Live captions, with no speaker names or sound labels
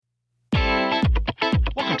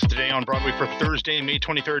Welcome to Today on Broadway for Thursday, May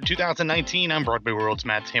 23rd, 2019. I'm Broadway World's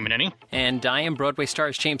Matt Tamanini. And I am Broadway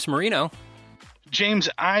Stars James Marino. James,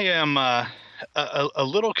 I am a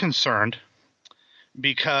little concerned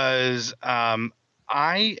because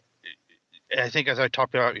I think, as I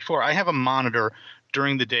talked about before, I have a monitor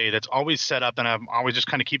during the day that's always set up, and I'm always just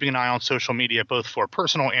kind of keeping an eye on social media, both for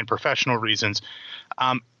personal and professional reasons.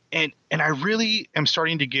 And I really am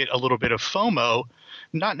starting to get a little bit of FOMO,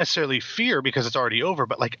 not necessarily fear because it's already over,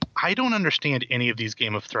 but like I don't understand any of these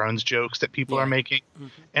Game of Thrones jokes that people are making,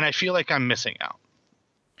 and I feel like I'm missing out.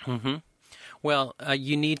 Mm-hmm. Well,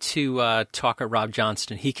 you need to talk to Rob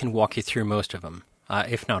Johnston. He can walk you through most of them,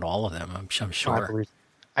 if not all of them. I'm sure.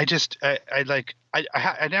 I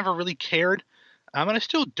never really cared, and I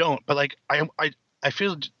still don't. But like I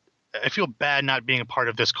feel bad not being a part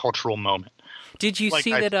of this cultural moment. Did you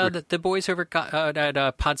see that the boys over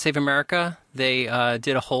at Pod Save America, they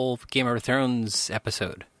did a whole Game of Thrones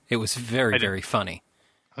episode? It was very, very funny.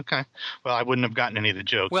 Okay. Well, I wouldn't have gotten any of the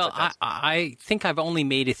jokes. Well, I think I've only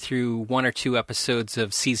made it through one or two episodes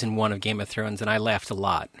of season 1 of Game of Thrones, and I laughed a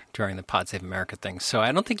lot during the Pod Save America thing. So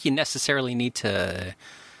I don't think you necessarily need to,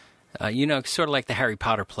 sort of like the Harry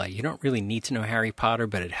Potter play. You don't really need to know Harry Potter,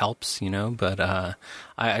 but it helps, But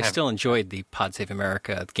I still enjoyed the Pod Save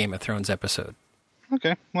America Game of Thrones episode.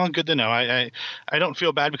 Okay, well, good to know. I don't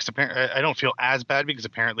feel bad because I don't feel as bad because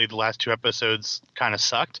apparently the last 2 episodes kind of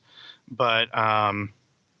sucked, but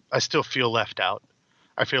I still feel left out.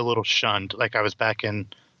 I feel a little shunned, like I was back in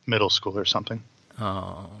middle school or something.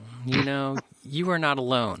 Oh, you are not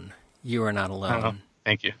alone. You are not alone. Oh,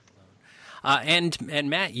 thank you. And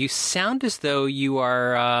Matt, you sound as though you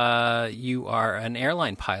are an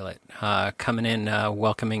airline pilot coming in,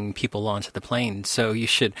 welcoming people onto the plane. So you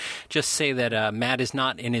should just say that Matt is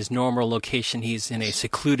not in his normal location. He's in a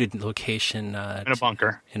secluded location. In a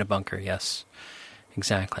bunker. In a bunker, yes.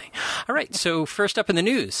 Exactly. All right, so first up in the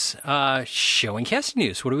news, show and casting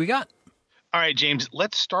news. What do we got? All right, James,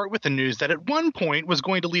 let's start with the news that at one point was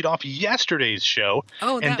going to lead off yesterday's show.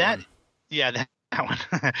 Oh, that one. Yeah, that one.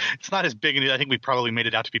 It's not as big. I think we probably made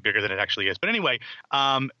it out to be bigger than it actually is. But anyway,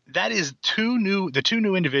 that is the two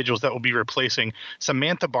new individuals that will be replacing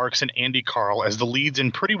Samantha Barks and Andy Carl as the leads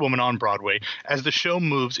in Pretty Woman on Broadway as the show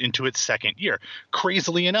moves into its second year.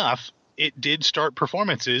 Crazily enough, it did start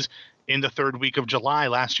performances in the 3rd week of July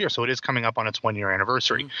last year, so it is coming up on its 1-year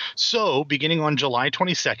anniversary. So, beginning on July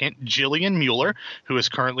 22nd, Jillian Mueller, who is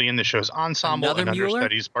currently in the show's ensemble and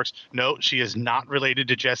understudies Barks. No, she is not related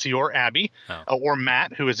to Jesse or Abby or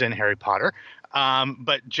Matt, who is in Harry Potter.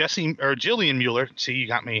 But Jillian Mueller, see, you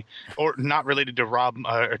got me, or not related to Rob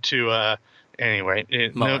or to. Anyway,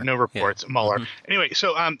 no reports. Yeah. Mueller. Mm-hmm. Anyway,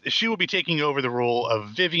 so she will be taking over the role of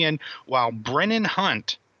Vivian, while Brennan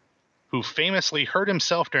Hunt, who famously hurt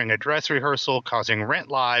himself during a dress rehearsal, causing Rent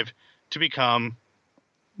Live to become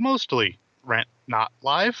mostly Rent Not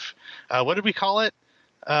Live. What did we call it?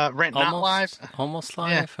 Rent Not Live? Almost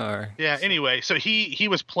Live? Yeah, anyway, so he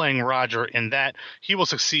was playing Roger in that. He will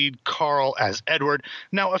succeed Carl as Edward.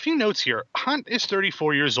 Now, a few notes here. Hunt is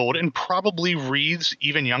 34 years old and probably reads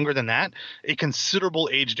even younger than that. A considerable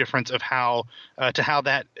age difference of how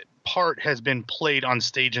that part has been played on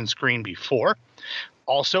stage and screen before.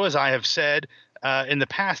 Also, as I have said in the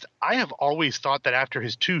past, I have always thought that after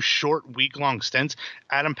his 2 short week-long stints,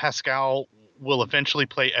 Adam Pascal will eventually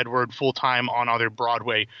play Edward full-time on either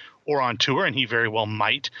Broadway or on tour, and he very well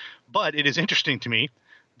might. But it is interesting to me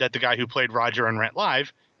that the guy who played Roger on Rent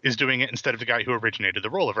Live is doing it instead of the guy who originated the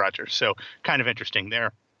role of Roger. So kind of interesting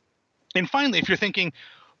there. And finally, if you're thinking,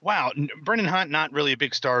 wow, Brennan Hunt, not really a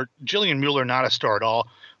big star, Jillian Mueller, not a star at all,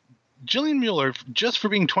 Jillian Mueller, just for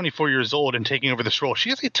being 24 years old and taking over this role, she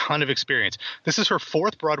has a ton of experience. This is her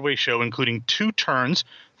 4th Broadway show, including 2 turns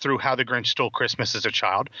through How the Grinch Stole Christmas as a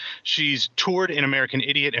child. She's toured in American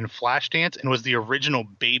Idiot and Flashdance and was the original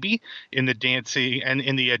baby in the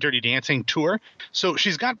Dirty Dancing tour. So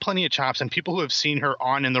she's got plenty of chops, and people who have seen her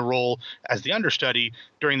on in the role as the understudy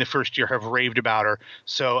during the first year have raved about her.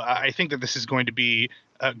 So I think that this is going to be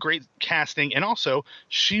great casting. And also,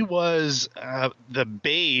 she was the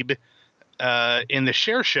babe in the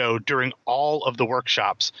Cher show during all of the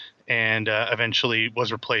workshops, and eventually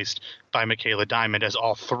was replaced by Michaela Diamond, as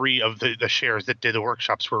all 3 of the Chers that did the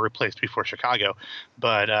workshops were replaced before Chicago.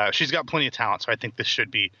 But she's got plenty of talent, so I think this should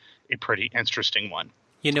be a pretty interesting one.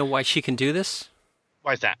 You know why she can do this?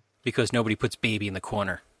 Why is that? Because nobody puts baby in the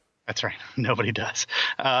corner. That's right. Nobody does.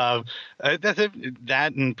 That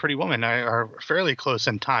and Pretty Woman are fairly close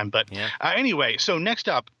in time. But anyway, so next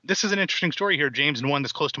up, this is an interesting story here, James, and one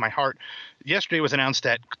that's close to my heart. Yesterday was announced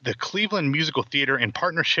that the Cleveland Musical Theater, in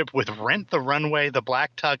partnership with Rent the Runway, the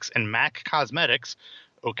Black Tux, and MAC Cosmetics,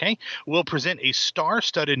 will present a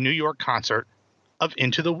star-studded New York concert of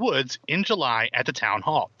Into the Woods in July at the Town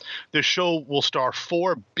Hall. The show will star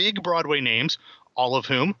 4 big Broadway names, all of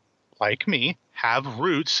whom, like me, have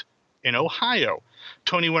roots in Ohio.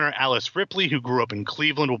 Tony winner Alice Ripley, who grew up in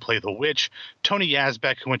Cleveland, will play the witch. Tony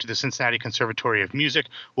Yazbek, who went to the Cincinnati Conservatory of Music,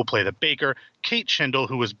 will play the baker. Kate Schindel,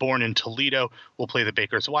 who was born in Toledo, will play the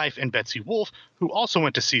baker's wife. And Betsy Wolfe, who also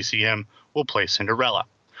went to CCM, will play Cinderella.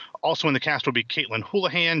 Also in the cast will be Caitlin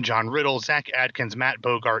Houlihan, John Riddle, Zach Adkins, Matt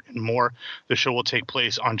Bogart, and more. The show will take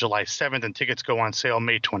place on July 7th, and tickets go on sale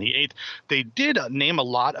May 28th. They did name a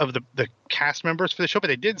lot of the cast members for the show, but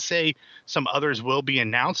they did say some others will be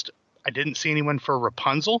announced. I didn't see anyone for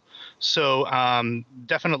Rapunzel, so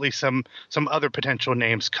definitely some other potential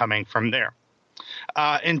names coming from there.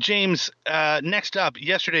 And James, next up,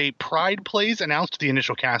 yesterday, Pride Plays announced the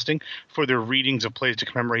initial casting for their readings of plays to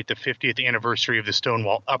commemorate the 50th anniversary of the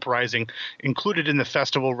Stonewall Uprising. Included in the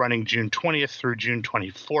festival running June 20th through June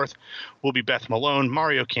 24th will be Beth Malone,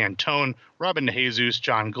 Mario Cantone, Robin DeJesus,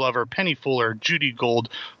 John Glover, Penny Fuller, Judy Gold,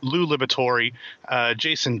 Lou Liberatore,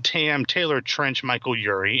 Jason Tam, Taylor Trench, Michael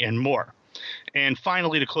Urie, and more. And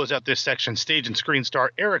finally, to close out this section, stage and screen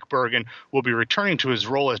star Eric Bergen will be returning to his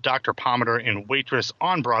role as Dr. Pomander in Waitress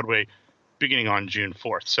on Broadway beginning on June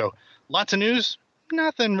 4th. So lots of news,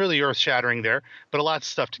 nothing really earth-shattering there, but a lot of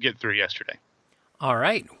stuff to get through yesterday. All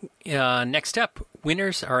right. Next up,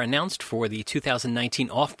 winners are announced for the 2019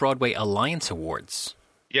 Off-Broadway Alliance Awards.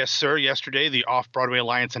 Yes, sir. Yesterday, the Off-Broadway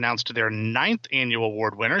Alliance announced their 9th annual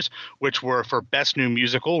award winners, which were for Best New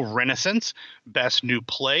Musical, Renaissance, Best New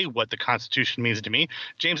Play, What the Constitution Means to Me.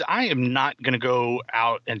 James, I am not going to go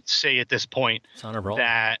out and say at this point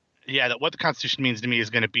that What the Constitution Means to Me is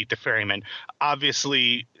going to beat The Ferryman.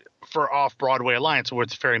 Obviously, for Off-Broadway Alliance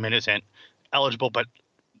Awards, The Ferryman isn't eligible, but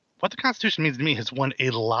What the Constitution Means to Me has won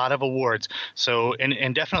a lot of awards. So,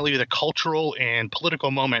 and definitely the cultural and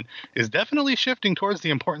political moment is definitely shifting towards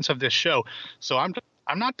the importance of this show. So I'm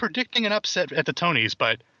not predicting an upset at the Tonys,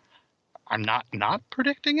 but I'm not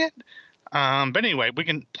predicting it. But anyway, we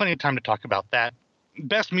can plenty of time to talk about that.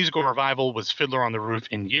 Best musical revival was Fiddler on the Roof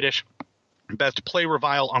in Yiddish. Best Play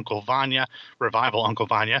Revival, Uncle Vanya.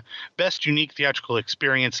 Best Unique Theatrical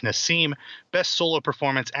Experience, Nassim. Best Solo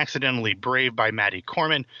Performance, Accidentally Brave by Maddie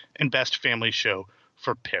Corman. And Best Family Show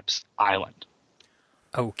for Pips Island.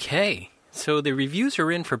 Okay, so the reviews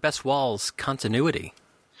are in for Best Walls Continuity.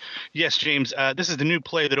 Yes, James. This is the new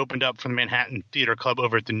play that opened up for the Manhattan Theater Club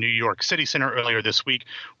over at the New York City Center earlier this week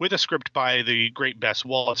with a script by the great Bess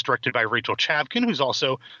Wallace, directed by Rachel Chavkin, who's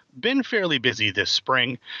also been fairly busy this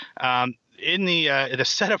spring. In the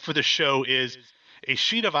setup for the show is a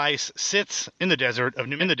sheet of ice sits in the desert of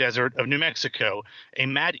New Mexico. A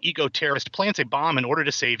mad eco-terrorist plants a bomb in order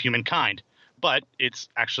to save humankind. But it's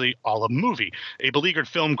actually all a movie. A beleaguered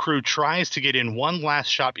film crew tries to get in one last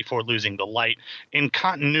shot before losing the light. In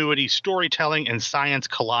continuity, storytelling and science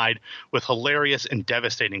collide with hilarious and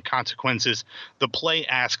devastating consequences. The play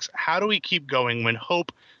asks, how do we keep going when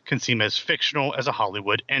hope can seem as fictional as a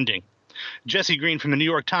Hollywood ending? Jesse Green from the New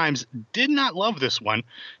York Times did not love this one.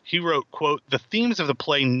 He wrote, quote, "The themes of the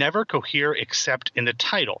play never cohere except in the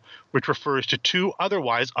title, which refers to 2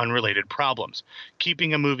 otherwise unrelated problems: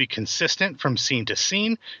 keeping a movie consistent from scene to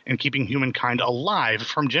scene and keeping humankind alive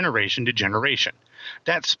from generation to generation.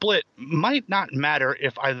 That split might not matter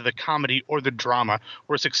if either the comedy or the drama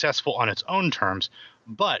were successful on its own terms,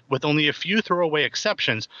 but with only a few throwaway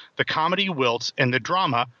exceptions, the comedy wilts and the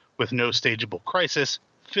drama, with no stageable crisis,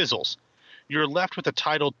 fizzles. You're left with a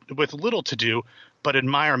title with little to do but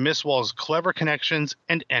admire Miss Wall's clever connections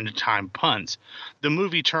and end-time puns. The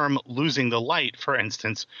movie term losing the light, for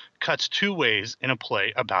instance, cuts 2 ways in a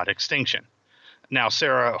play about extinction." Now,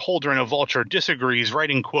 Sarah Holdren of Vulture disagrees,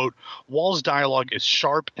 writing, quote, "Wall's dialogue is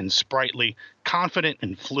sharp and sprightly, confident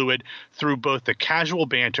and fluid through both the casual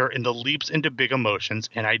banter and the leaps into big emotions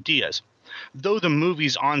and ideas. Though the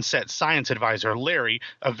movie's on-set science advisor, Larry,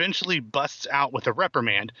 eventually busts out with a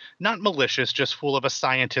reprimand, not malicious, just full of a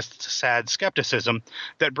scientist's sad skepticism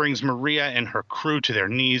that brings Maria and her crew to their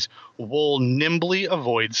knees, Wool nimbly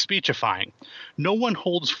avoids speechifying. No one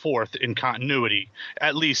holds forth in continuity,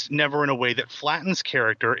 at least never in a way that flattens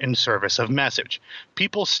character in service of message.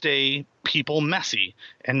 People stay people messy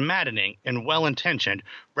and maddening and well-intentioned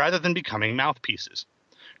rather than becoming mouthpieces.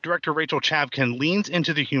 Director Rachel Chavkin leans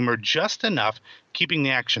into the humor just enough, keeping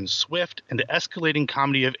the action swift and the escalating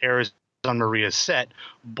comedy of errors on Maria's set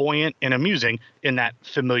buoyant and amusing in that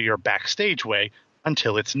familiar backstage way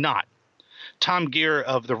until it's not. Tom Gear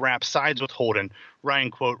of The Wrap sides with Holden,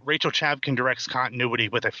 writing, quote, Rachel Chavkin directs continuity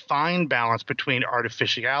with a fine balance between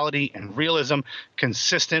artificiality and realism,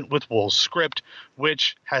 consistent with Wool's script,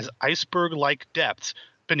 which has iceberg-like depths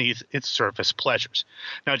beneath its surface pleasures.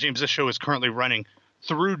 Now, James, this show is currently running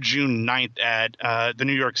through June 9th at the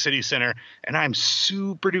New York City Center, and I'm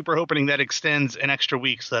super-duper hoping that extends an extra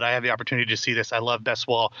week so that I have the opportunity to see this. I love Bess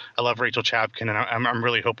Wall. I love Rachel Chavkin, and I'm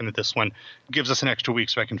really hoping that this one gives us an extra week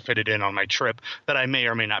so I can fit it in on my trip that I may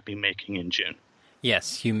or may not be making in June.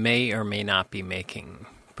 Yes, you may or may not be making,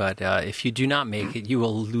 but if you do not make it, you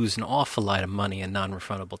will lose an awful lot of money in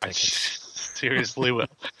non-refundable tickets. I seriously will.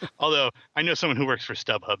 Although, I know someone who works for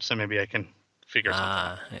StubHub, so maybe I can figure something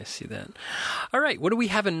out. I see that. All right, what do we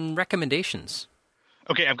have in recommendations?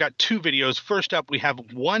 Okay, I've got two videos. First up, we have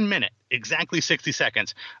 1 minute, exactly 60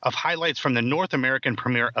 seconds, of highlights from the North American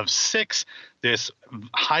premiere of Six, this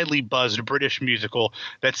highly buzzed British musical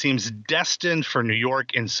that seems destined for New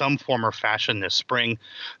York in some form or fashion this spring.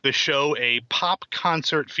 The show, a pop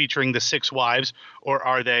concert featuring the six wives, or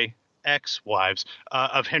are they ex-wives,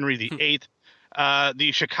 of Henry VIII.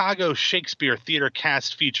 The Chicago Shakespeare Theater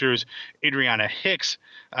cast features Adriana Hicks,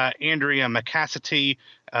 Andrea McCassity,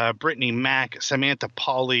 Brittany Mack, Samantha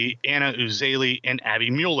Pauly, Anna Uzeli, and Abby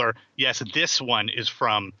Mueller. Yes, this one is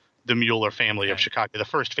from the Mueller family of Chicago, the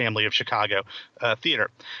first family of Chicago theater.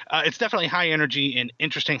 It's definitely high energy and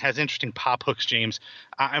interesting, has interesting pop hooks, James.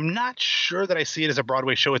 I'm not sure that I see it as a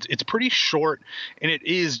Broadway show. It's pretty short, and it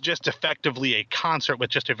is just effectively a concert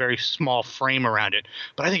with just a very small frame around it.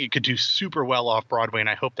 But I think it could do super well off Broadway, and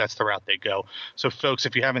I hope that's the route they go. So, folks,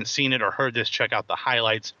 if you haven't seen it or heard this, check out the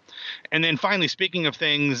highlights. And then finally, speaking of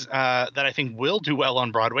things that I think will do well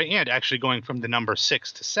on Broadway, and actually going from the number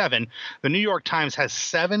 6 to 7, the New York Times has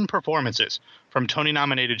 7 performances from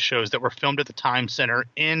Tony-nominated shows that were filmed at the Times Center,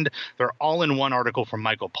 and they're all in one article from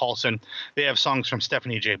Michael Paulson. They have songs from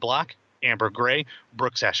Stephanie J. Block, Amber Gray,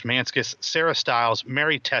 Brooks Ashmanskas, Sarah Stiles,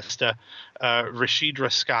 Mary Testa,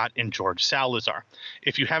 Rashidra Scott, and George Salazar.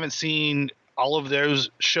 If you haven't seen all of those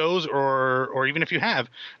shows, or even if you have,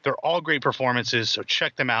 they're all great performances, so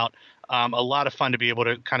check them out. A lot of fun to be able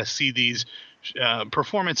to kind of see these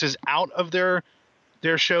performances out of their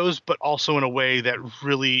shows, but also in a way that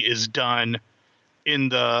really is done in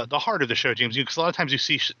the heart of the show, James. Because a lot of times you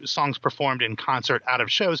see songs performed in concert out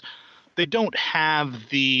of shows, they don't have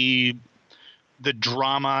the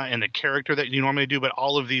drama and the character that you normally do, but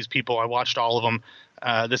all of these people, I watched all of them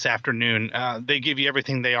this afternoon. They give you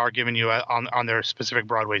everything they are giving you on their specific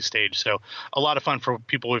Broadway stage. So a lot of fun for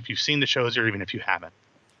people if you've seen the shows or even if you haven't.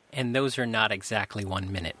 And those are not exactly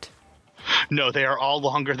 1 minute. No, they are all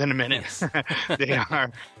longer than a minute. Yes. They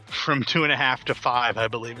are from 2.5 to 5, I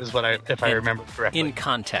believe, is what if I remember correctly. In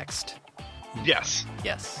context. Yes.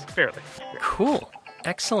 Yes. Fairly. Cool.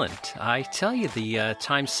 Excellent. I tell you, the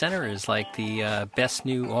Times Center is like the best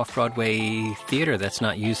new off-Broadway theater that's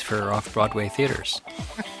not used for off-Broadway theaters.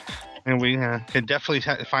 And we can definitely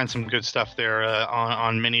find some good stuff there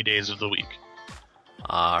on many days of the week.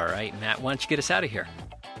 All right, Matt, why don't you get us out of here?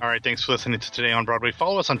 All right, thanks for listening to Today on Broadway.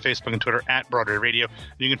 Follow us on Facebook and Twitter at Broadway Radio.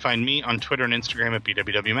 You can find me on Twitter and Instagram at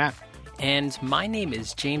BWWMatt. And my name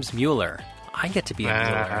is James Mueller. I get to be a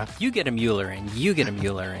Mueller. You get a Mueller, and you get a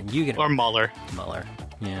Mueller, and you get a... Or Mueller. Mueller,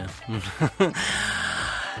 yeah.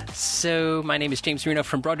 So my name is James Marino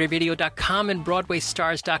from BroadwayRadio.com and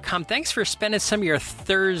BroadwayStars.com. Thanks for spending some of your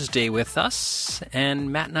Thursday with us.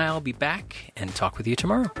 And Matt and I will be back and talk with you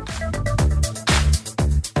tomorrow.